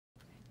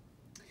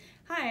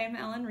Hi, I'm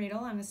Ellen Riedel.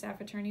 I'm a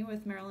staff attorney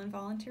with Maryland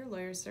Volunteer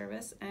Lawyers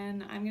Service,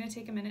 and I'm going to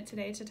take a minute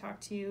today to talk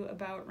to you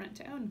about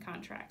rent-to-own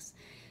contracts.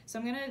 So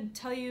I'm going to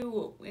tell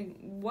you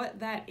what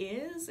that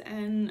is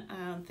and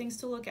things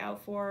to look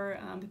out for,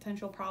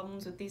 potential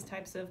problems with these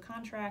types of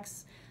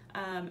contracts,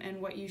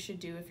 and what you should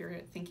do if you're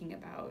thinking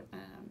about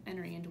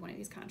entering into one of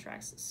these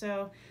contracts.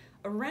 So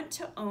a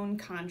rent-to-own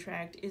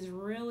contract is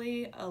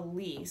really a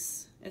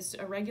lease. It's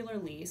a regular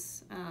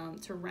lease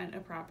to rent a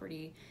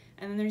property.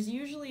 And then there's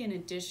usually an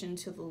addition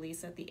to the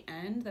lease at the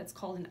end that's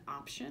called an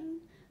option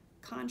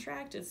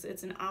contract.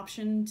 It's an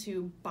option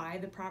to buy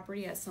the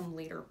property at some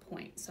later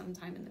point,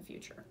 sometime in the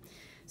future.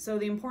 So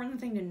the important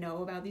thing to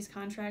know about these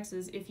contracts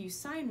is if you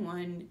sign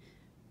one,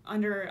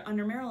 under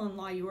Maryland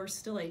law, you are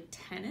still a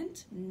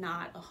tenant,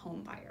 not a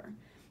home buyer.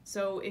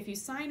 So if you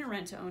sign a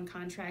rent-to-own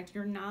contract,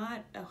 you're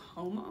not a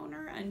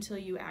homeowner until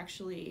you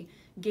actually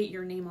get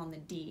your name on the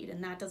deed,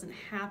 and that doesn't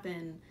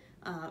happen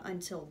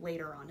until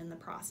later on in the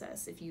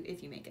process if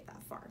you make it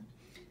that far.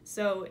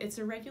 So it's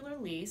a regular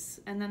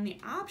lease, and then the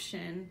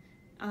option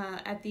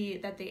that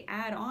they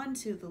add on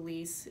to the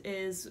lease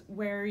is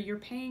where you're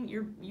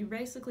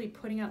basically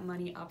putting up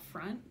money up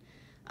front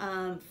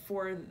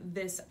for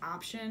this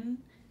option,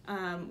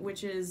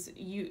 which is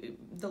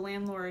the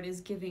landlord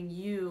is giving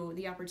you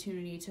the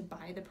opportunity to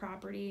buy the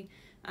property.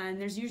 And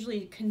there's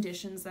usually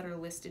conditions that are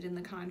listed in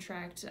the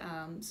contract,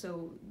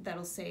 so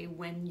that'll say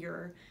when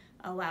you're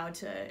allowed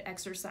to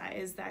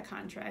exercise that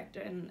contract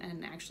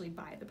and actually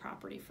buy the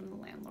property from the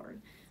landlord.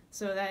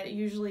 So that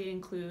usually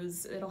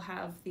includes, it'll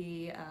have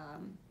the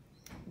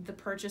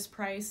purchase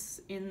price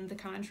in the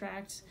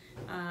contract,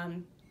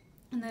 and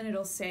then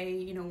it'll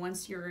say,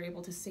 once you're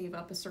able to save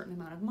up a certain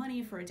amount of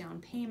money for a down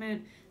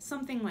payment,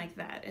 something like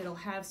that. It'll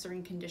have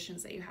certain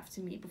conditions that you have to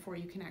meet before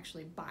you can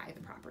actually buy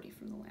the property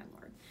from the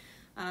landlord.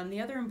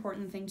 The other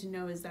important thing to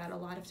know is that a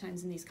lot of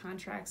times in these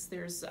contracts,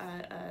 there's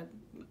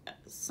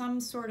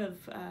some sort of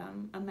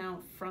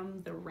amount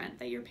from the rent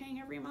that you're paying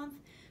every month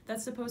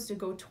that's supposed to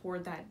go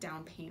toward that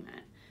down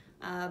payment.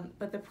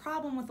 But the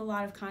problem with a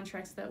lot of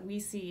contracts that we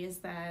see is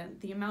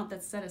that the amount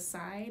that's set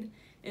aside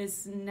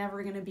is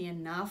never going to be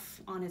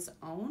enough on its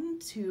own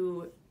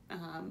to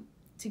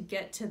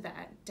get to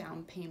that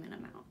down payment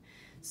amount.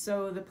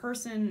 So the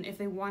person, if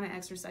they want to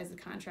exercise the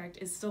contract,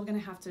 is still going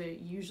to have to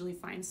usually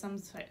find some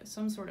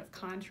sort of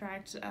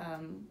contract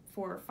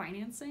for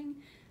financing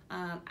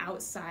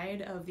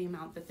outside of the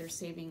amount that they're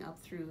saving up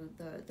through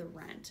the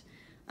rent.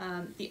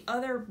 The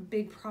other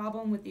big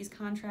problem with these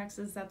contracts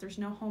is that there's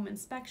no home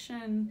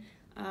inspection.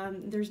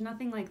 There's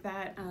nothing like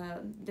that.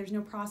 There's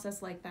no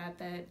process like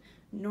that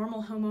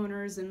normal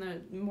homeowners in the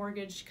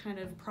mortgage kind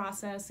of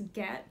process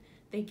get.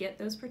 They get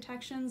those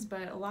protections,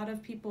 but a lot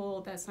of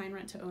people that sign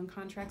rent-to-own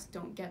contracts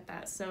don't get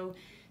that. So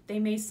they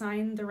may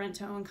sign the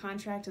rent-to-own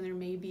contract and there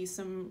may be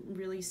some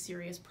really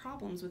serious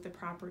problems with the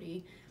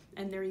property,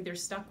 and they're either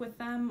stuck with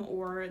them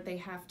or they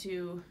have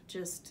to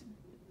just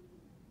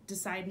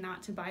decide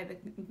not to buy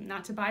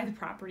the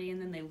property,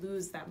 and then they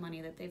lose that money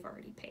that they've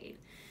already paid.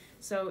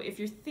 So if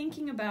you're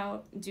thinking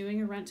about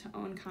doing a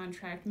rent-to-own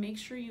contract, make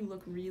sure you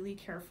look really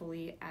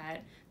carefully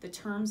at the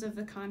terms of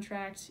the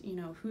contract,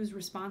 who's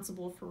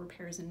responsible for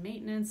repairs and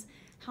maintenance,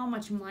 how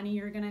much money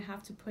you're going to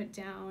have to put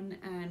down,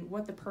 and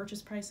what the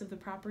purchase price of the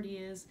property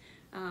is.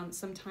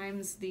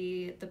 Sometimes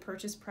the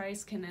purchase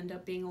price can end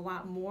up being a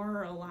lot more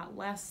or a lot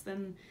less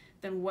than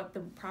what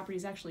the property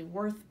is actually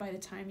worth by the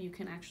time you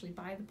can actually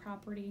buy the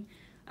property.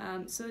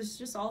 So it's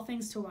just all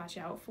things to watch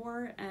out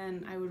for,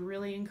 and I would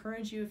really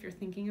encourage you, if you're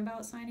thinking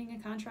about signing a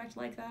contract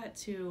like that,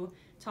 to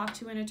talk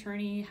to an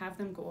attorney, have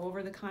them go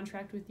over the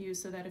contract with you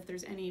so that if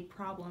there's any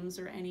problems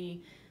or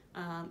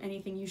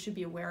anything you should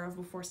be aware of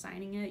before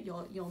signing it,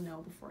 you'll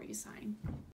know before you sign.